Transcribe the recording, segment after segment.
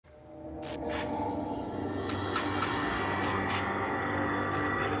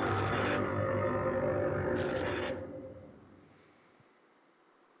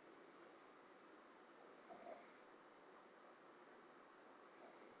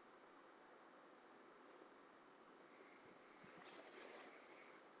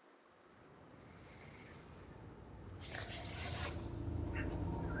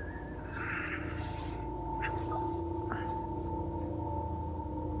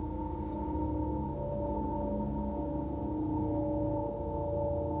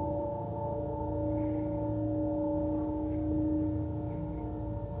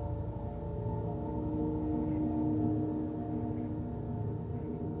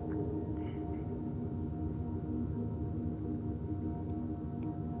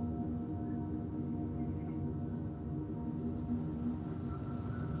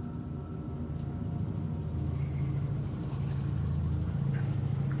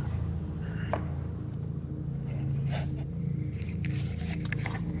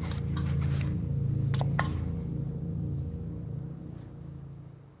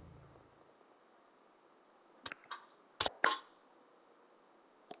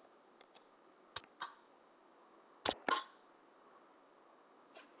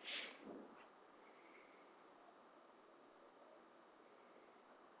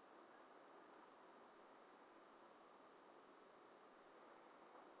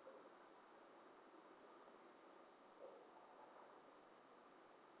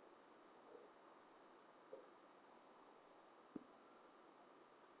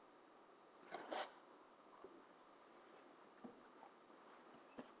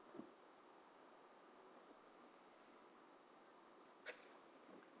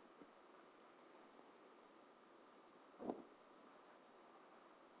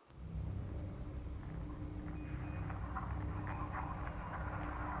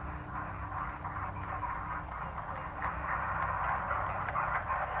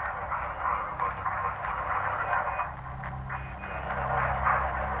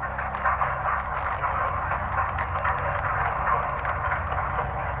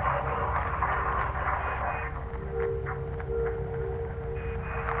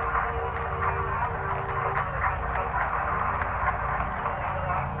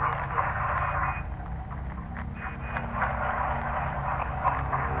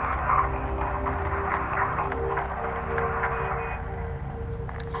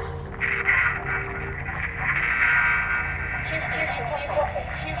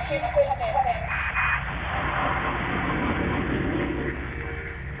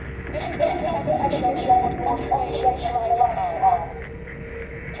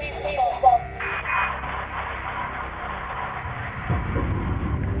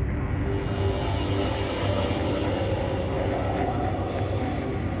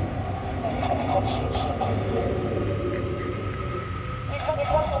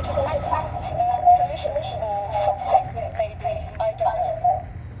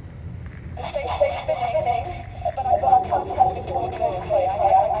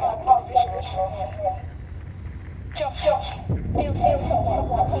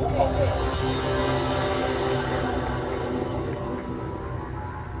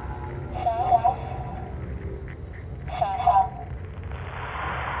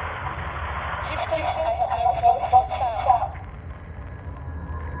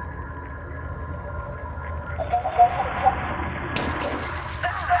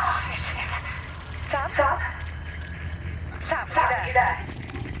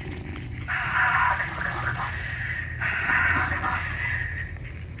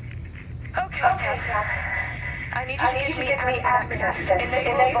I need you to give me access.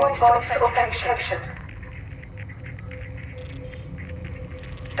 Enable voice authentication.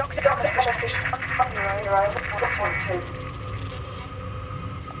 Doctor Fisher, on your own.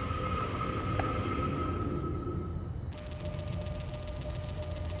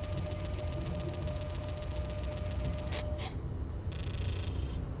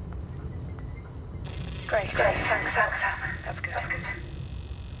 Great, thanks. That's good.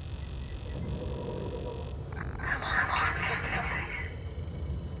 Come on, give me something.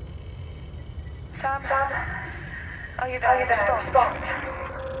 Sam, are you there? Respond.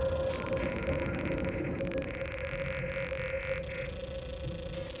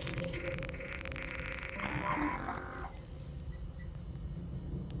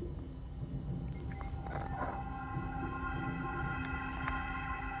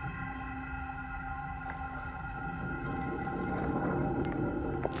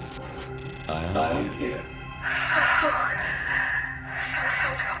 I am here.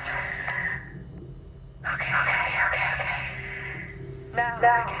 Okay.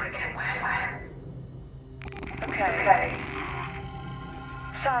 Now. somewhere. Okay.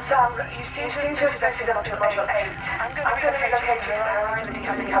 Sam, you seem to have activated Module 8. I'm going to relocate to Horizon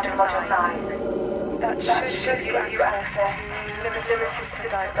Utility Module 9. That should give you access to limited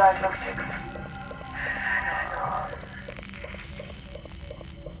system diagnostics.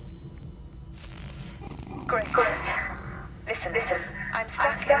 Great. Listen. I'm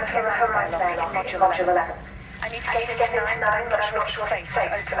stuck in the Horizon lobby in Module 11. I need to get into 9, but I'm not sure if it's safe to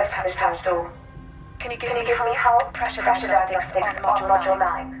open this hatch door. Can you give me help? Pressure diagnostics on Module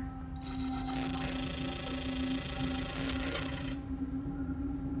 9.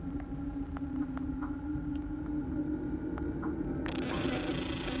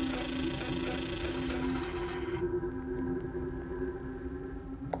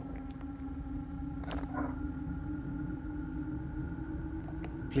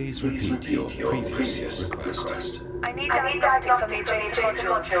 Please repeat your previous request. I need diagnostics on the adjacent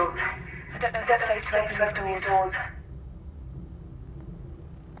modules. I don't know if it's safe to open these doors.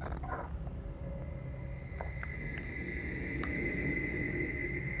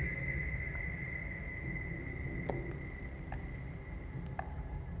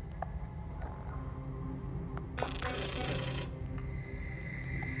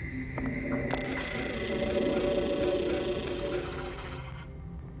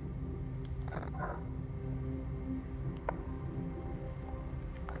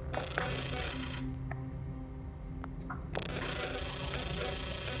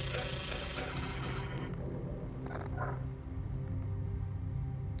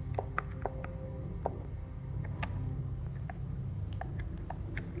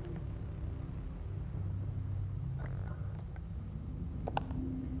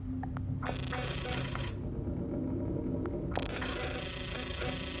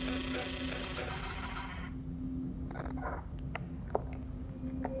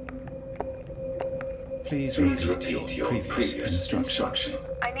 Please repeat your previous instruction.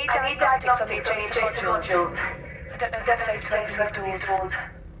 I need diagnostics on the adjacent modules. I don't know if it's safe to open these doors.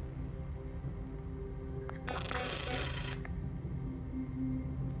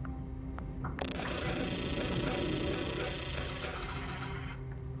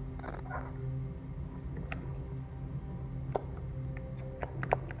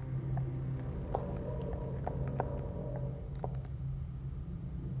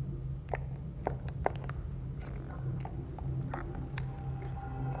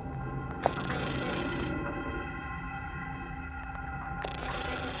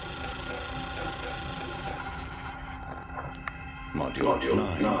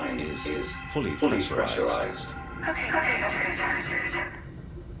 Module 9 is fully pressurized. Okay.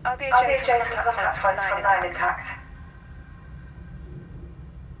 Are the adjacent contact points for 9 intact?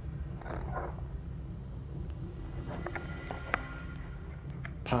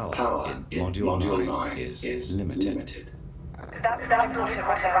 Power in Module 9 is limited. That's important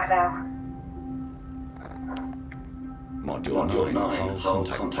right now. Module 9 hull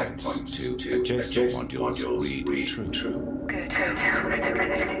contact points to adjacent modules read true. Good.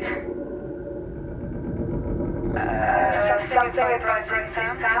 Something is rising,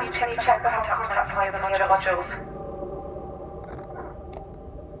 Sam. Can you check the contact points on the modules?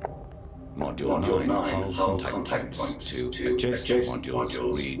 Module 9 hull contact points to adjacent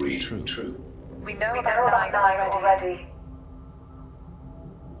modules read true. We know about 9 already.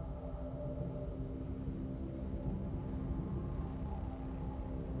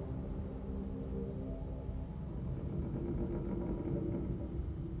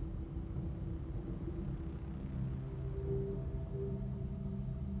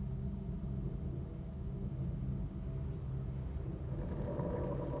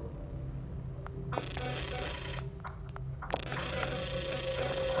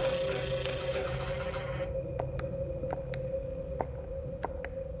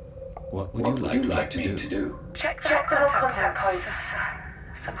 What would you like to do? Check the contact points.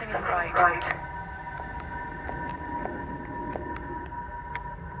 Something isn't right.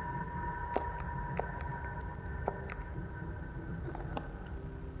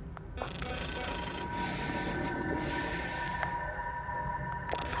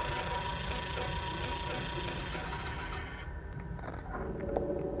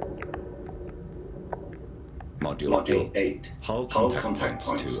 Module 8 hull contact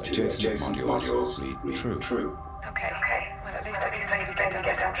points to adjacent modules read true. Okay. Well, at least I can maybe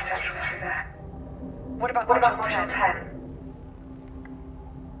get something through there. What about Module 10?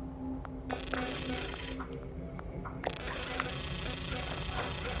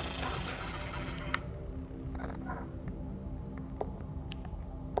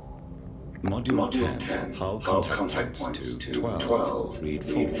 Module 10, hull contact points to 12, read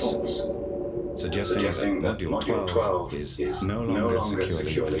false, suggesting that Module 12 is no longer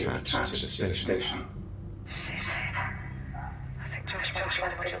securely attached to the station. Shit. I think Josh might have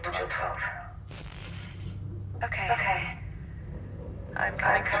been Module 12. Okay. I'm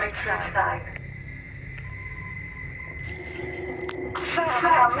coming through tonight.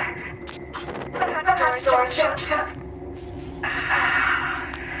 Sam! The hatch door is shut.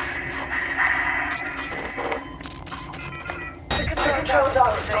 The controls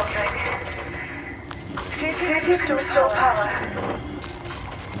are opening. See if you can restore power.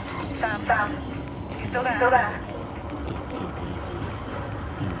 Sam, you still there?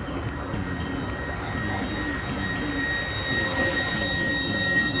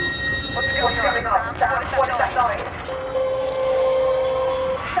 What's going on, Sam? What is that noise?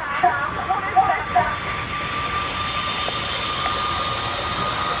 Sam, what is that?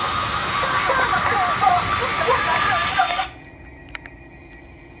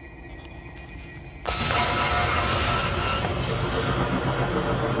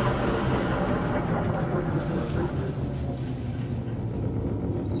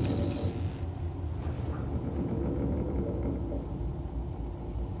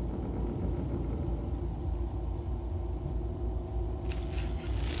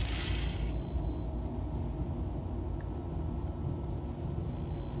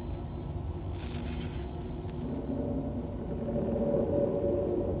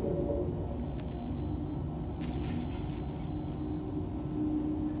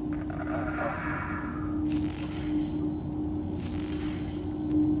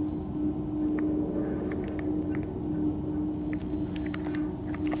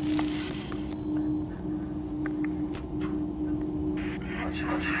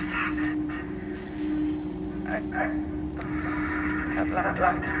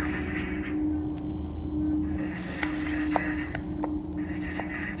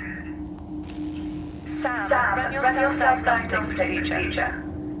 Sam, run your self-diagnostic procedure.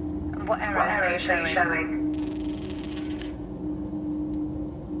 And what errors are you showing?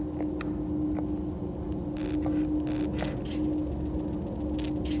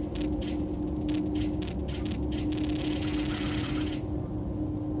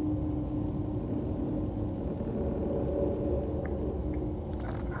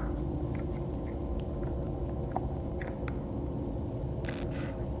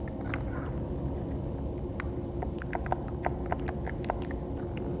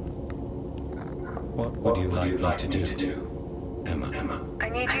 What would you like me to do, Emma? I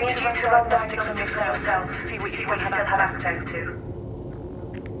need you to run diagnostics on yourself to see what you still have access to.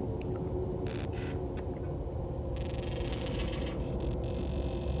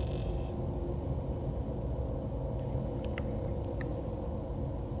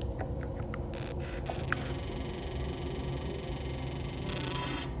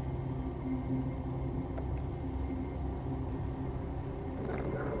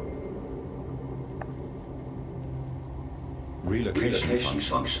 Relocation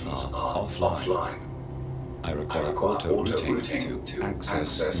functions are offline. I require auto-routing to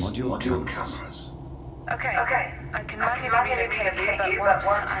access module cameras. Okay. I can manually relocate you, but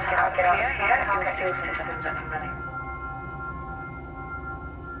once I get out of here, I'll get your systems up and running.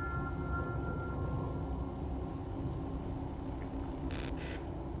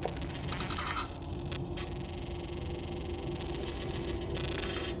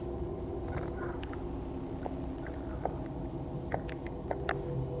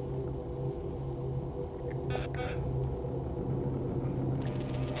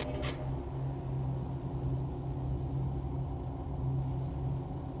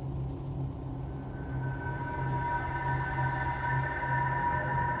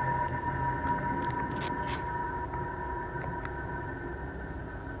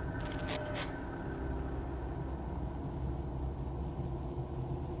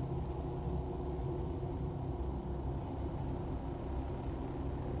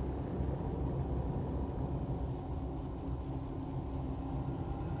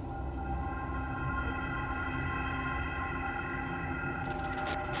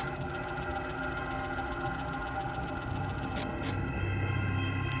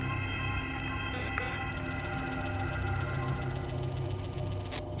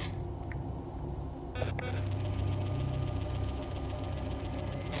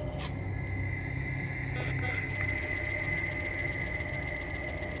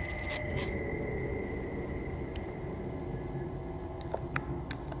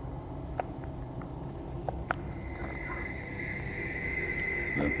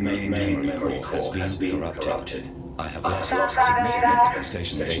 The main memory core has been corrupted. I have lost significant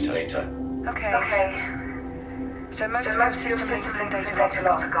station data. Okay. So most of your system links and data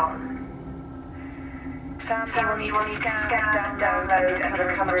logs are gone. Sam, you will need to scan, download, and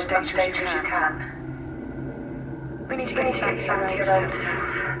recover as much data as you can. We need to get you back to your own self.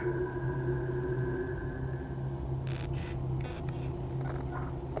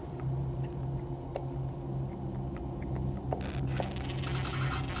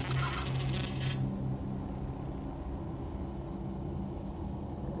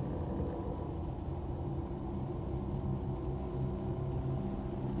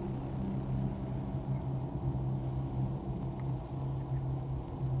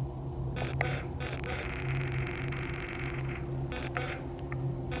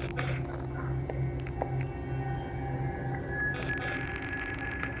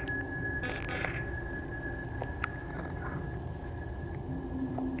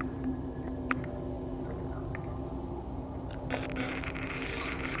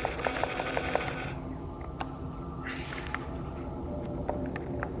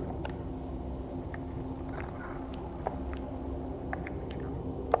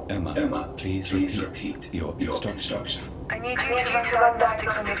 Emma, please repeat your instruction. I need you to run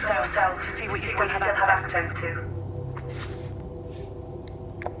diagnostics on yourself to see what you still have access to.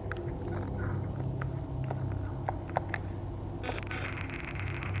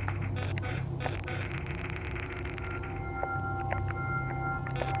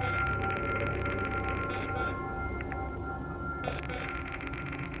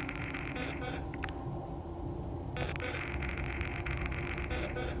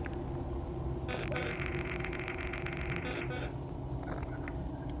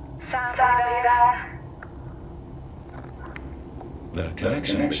 Sam, The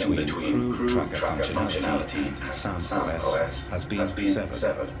connection between crew tracker functionality and SAM OS has been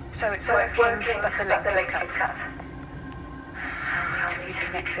severed. So it's working, but the link is cut. I need to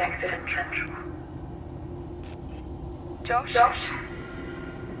reconnect Central. Josh?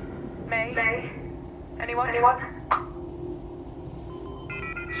 May? Anyone?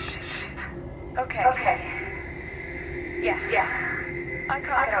 Shit. Okay. Yeah. I can't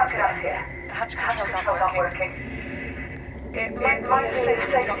get out of here. The hatch controls aren't working. It might be a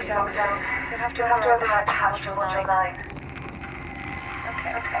safety lockdown. You'll have to override the hatch module 9.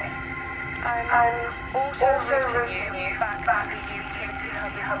 Okay. I'm also routing you back to the utility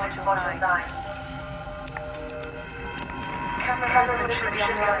hub in module 9. Camera movement should be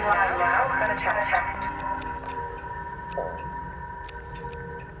on now. Better test.